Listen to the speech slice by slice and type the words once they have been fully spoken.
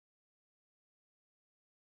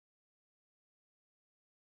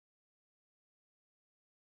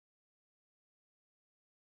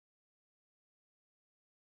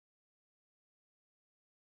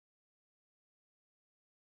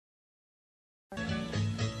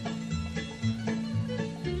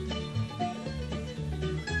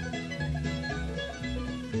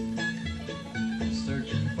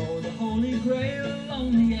grail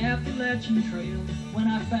on the Appalachian Trail when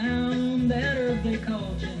I found that herb they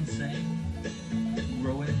call ginseng.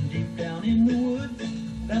 Growing deep down in the woods,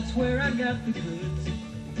 that's where I got the goods.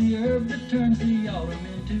 The herb that turns the autumn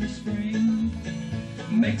into spring.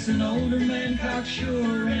 Makes an older man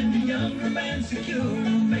cocksure and a younger man secure.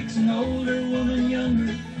 Makes an older woman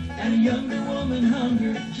younger and a younger woman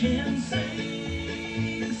hunger.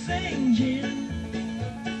 Ginseng, sing gin.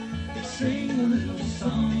 Sing a little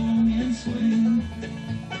song and swing.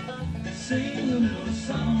 Sing a little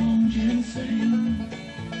song, ginseng.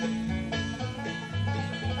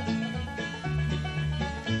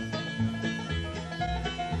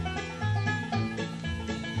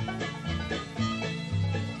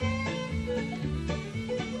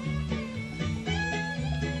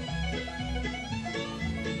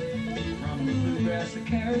 Of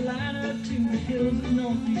Carolina to the hills of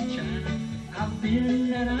northeast China, I've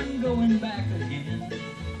been and I'm going back again.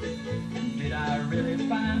 Did I really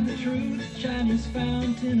find the truth? Chinese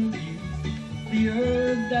fountain of youth, the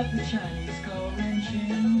herb that the Chinese call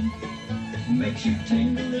Ren-Shin. Makes you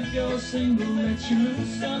tingle if you're single, lets you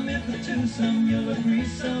lose some if a twosome. You'll agree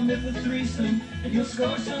some if a threesome, and you'll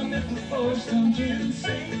score some if a foursome.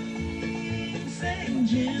 Ginseng, sing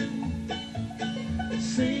gin.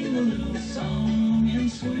 Sing a little song and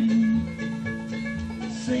swing.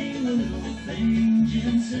 Sing a little thing,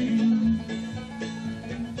 ginseng.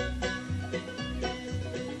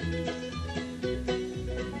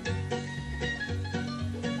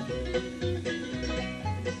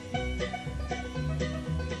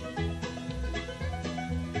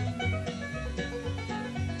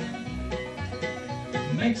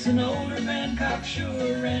 Makes an older man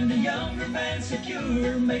cocksure and a younger man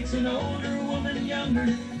secure. Makes an older woman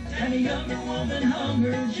younger and a younger woman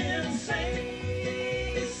hunger.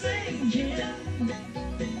 Ginseng, sing gin.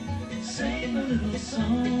 Sing a little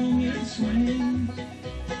song and swing.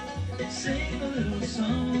 Sing a little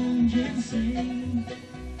song, ginseng.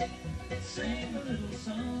 Sing a little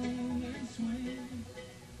song and swing.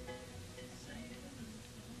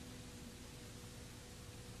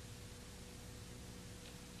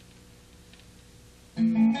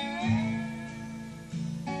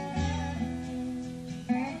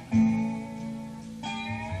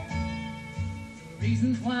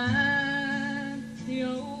 Reasons why the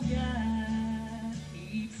old guy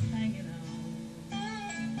keeps hanging on.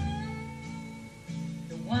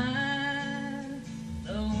 The wine,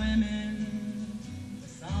 the women, the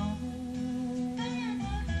song.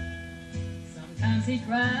 Sometimes he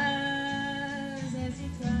cries as he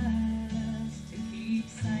tries to keep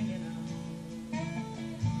singing on.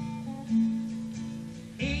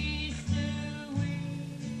 He's too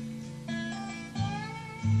weak.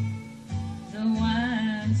 The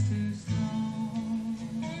wine's too strong.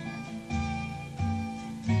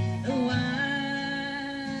 The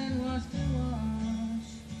wine was to wash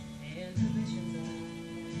inhibitions on.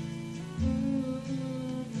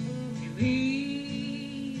 To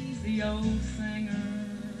ease the old singer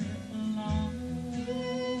along.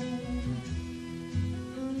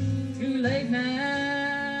 Too late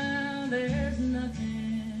now, there's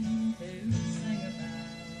nothing to sing about.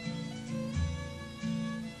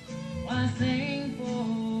 Why sing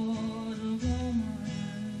for the woman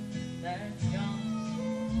that's gone?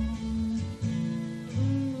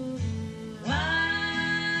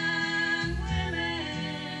 Wine,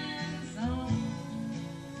 women, song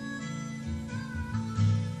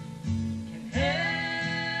can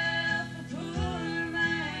help a poor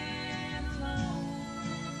man along.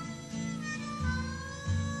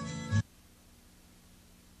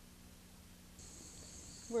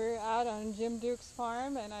 We're out on Jim Duke's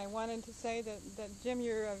farm, and I wanted to say that Jim,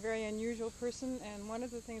 you're a very unusual person, and one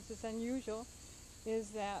of the things that's unusual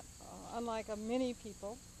is that unlike many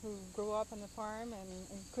people who grew up on the farm and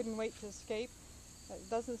couldn't wait to escape, it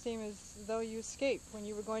doesn't seem as though you escaped. When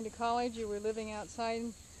you were going to college, you were living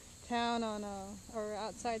outside town or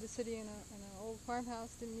outside the city in an old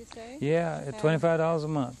farmhouse, didn't you say? Yeah, at $25 a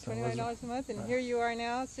month. $25 a month, and here you are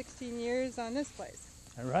now, 16 years on this place.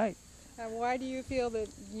 Right. Why do you feel that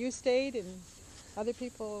you stayed and other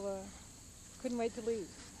people couldn't wait to leave?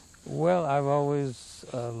 Well, I've always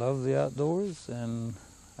loved the outdoors, and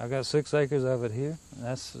I've got 6 acres of it here.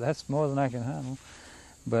 That's more than I can handle,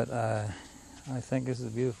 but I think this is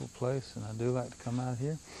a beautiful place, and I do like to come out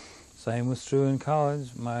here. Same was true in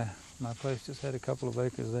college. My place just had a couple of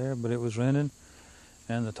acres there, but it was rented,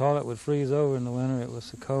 and the toilet would freeze over in the winter. It was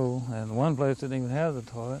so cold, and one place didn't even have the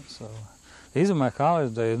toilet. So these are my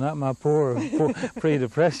college days, not my poor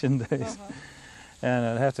pre-depression days. And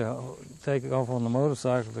I'd have to take off on the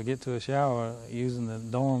motorcycle to get to a shower, using the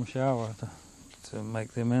dorm shower to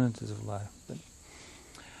make the amenities of life. But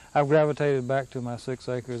I've gravitated back to my 6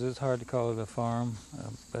 acres. It's hard to call it a farm,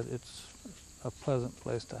 but it's a pleasant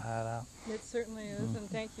place to hide out. It certainly is, and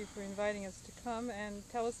thank you for inviting us to come and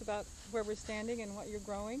tell us about where we're standing and what you're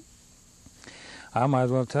growing. I might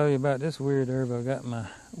as well tell you about this weird herb I've got in my...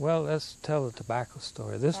 Well, let's tell the tobacco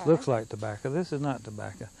story. This looks like tobacco. This is not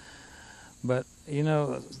tobacco. But, you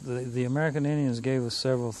know, the American Indians gave us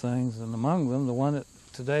several things, and among them, the one that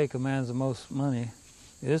today commands the most money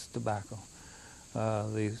is tobacco.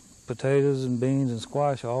 The potatoes and beans and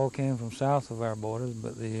squash all came from south of our borders,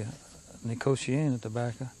 but the Nicotiana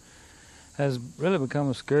tobacco has really become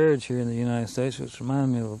a scourge here in the United States, which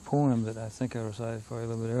reminds me of a poem that I think I recited for you a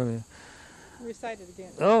little bit earlier. Recite it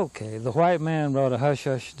again. Okay. The white man brought a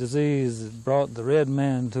hush-hush disease that brought the red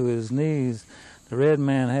man to his knees. The red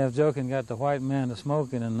man, half joking, got the white man to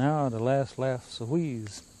smoking, and now the last laugh's a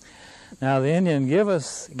wheeze. Now, the Indian gave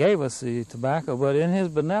us the tobacco, but in his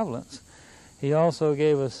benevolence, he also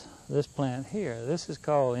gave us this plant here. This is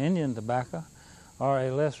called Indian tobacco, or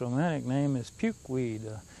a less romantic name is pukeweed.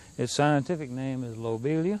 Its scientific name is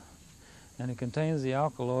lobelia, and it contains the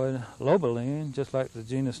alkaloid lobeline, just like the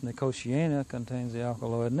genus Nicotiana contains the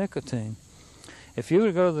alkaloid nicotine. If you were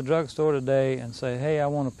to go to the drugstore today and say, hey, I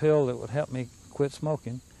want a pill that would help me quit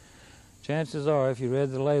smoking, chances are, if you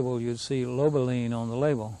read the label, you'd see lobeline on the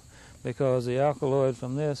label, because the alkaloid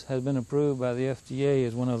from this has been approved by the FDA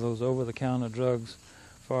as one of those over-the-counter drugs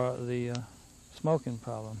for the smoking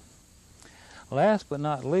problem. Last but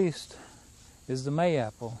not least is the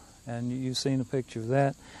mayapple, and you've seen a picture of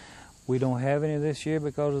that. We don't have any this year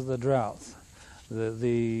because of the drought.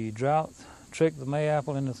 The drought tricked the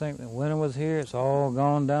mayapple into thinking that winter was here. It's all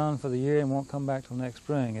gone down for the year and won't come back till next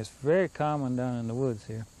spring. It's very common down in the woods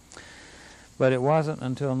here. But it wasn't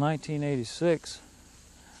until 1986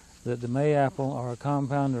 that the mayapple, or a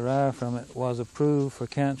compound derived from it, was approved for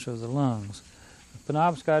cancer of the lungs. The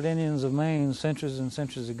Penobscot Indians of Maine centuries and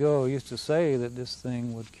centuries ago used to say that this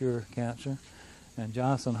thing would cure cancer. And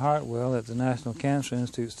Jonathan Hartwell at the National Cancer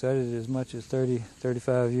Institute studied it as much as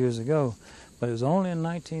 35 years ago. But it was only in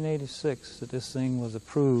 1986 that this thing was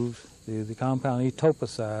approved, the compound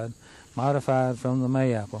etoposide, modified from the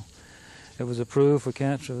mayapple. It was approved for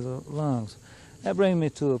cancer of the lungs. That brings me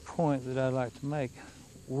to a point that I'd like to make.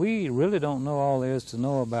 We really don't know all there is to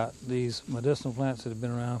know about these medicinal plants that have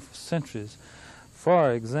been around for centuries.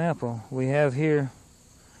 For example, we have here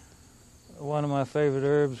one of my favorite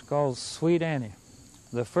herbs called Sweet Annie.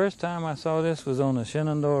 The first time I saw this was on the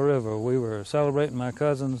Shenandoah River. We were celebrating my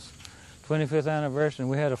cousin's 25th anniversary,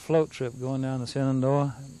 and we had a float trip going down the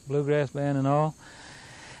Shenandoah, bluegrass band and all.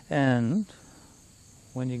 And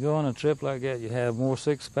when you go on a trip like that, you have more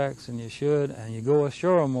six-packs than you should, and you go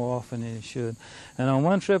ashore more often than you should. And on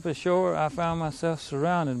one trip ashore, I found myself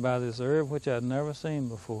surrounded by this herb, which I'd never seen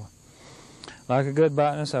before. Like a good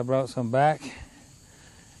botanist, I brought some back,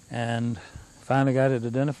 and finally got it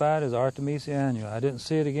identified as Artemisia annua. I didn't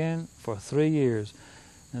see it again for 3 years.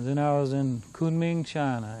 And then I was in Kunming,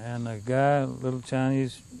 China, and a guy, a little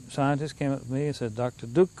Chinese scientist, came up to me and said, Dr.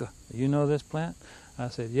 Dukkha, you know this plant? I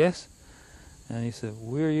said, yes. And he said,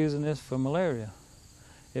 we're using this for malaria.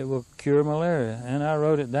 It will cure malaria. And I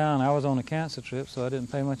wrote it down. I was on a cancer trip, so I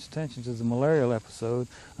didn't pay much attention to the malarial episode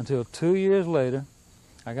until 2 years later.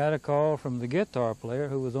 I got a call from the guitar player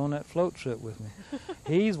who was on that float trip with me.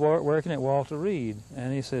 He's working at Walter Reed,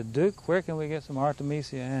 and he said, Duke, where can we get some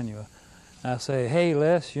Artemisia annua? I say, hey,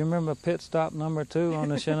 Les, you remember pit stop number 2 on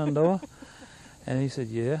the Shenandoah? And he said,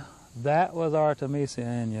 yeah, that was Artemisia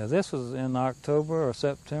annua. This was in October or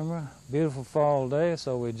September, beautiful fall day,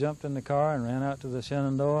 so we jumped in the car and ran out to the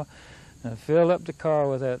Shenandoah and filled up the car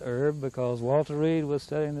with that herb because Walter Reed was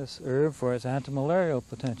studying this herb for its antimalarial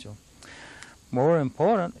potential. More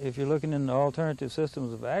important, if you're looking into alternative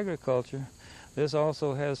systems of agriculture, this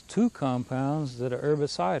also has 2 compounds that are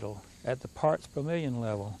herbicidal at the parts per million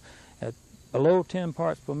level. At below 10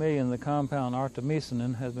 parts per million, the compound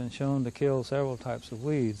artemisinin has been shown to kill several types of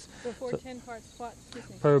weeds. Before 10 parts what?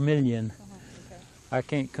 Per million. Okay. I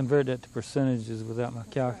can't convert that to percentages without my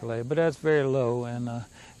calculator, but that's very low, and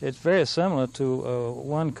it's very similar to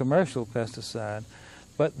one commercial pesticide.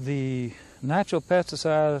 But the natural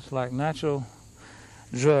pesticides, like natural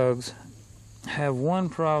drugs, have one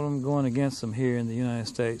problem going against them here in the United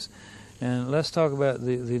States. And let's talk about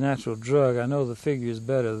the natural drug. I know the figure is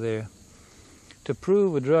better there. To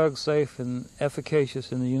prove a drug safe and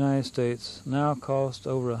efficacious in the United States now costs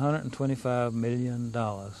over $125 million.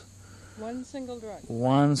 One single drug?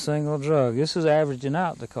 One single drug. This is averaging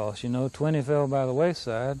out the cost. You know, 20 fell by the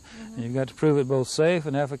wayside, and you've got to prove it both safe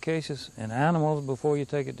and efficacious in animals before you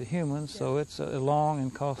take it to humans, so it's a long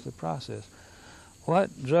and costly process.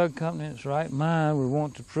 what drug company in its right mind would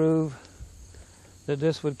want to prove that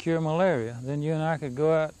this would cure malaria? Then you and I could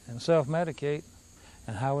go out and self-medicate,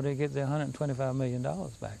 and how would they get their $125 million back?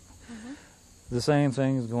 Mm-hmm. The same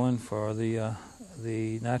thing is going for the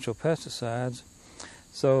natural pesticides.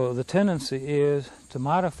 So the tendency is to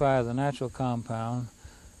modify the natural compound,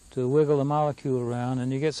 to wiggle the molecule around,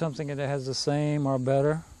 and you get something that has the same or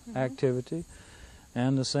better activity,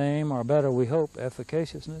 and the same or better, we hope,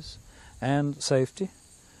 efficaciousness and safety,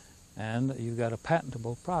 and you've got a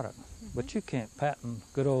patentable product. But you can't patent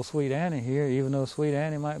good old Sweet Annie here, even though Sweet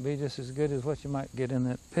Annie might be just as good as what you might get in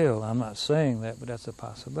that pill. I'm not saying that, but that's a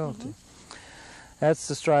possibility. That's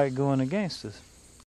the strike going against us.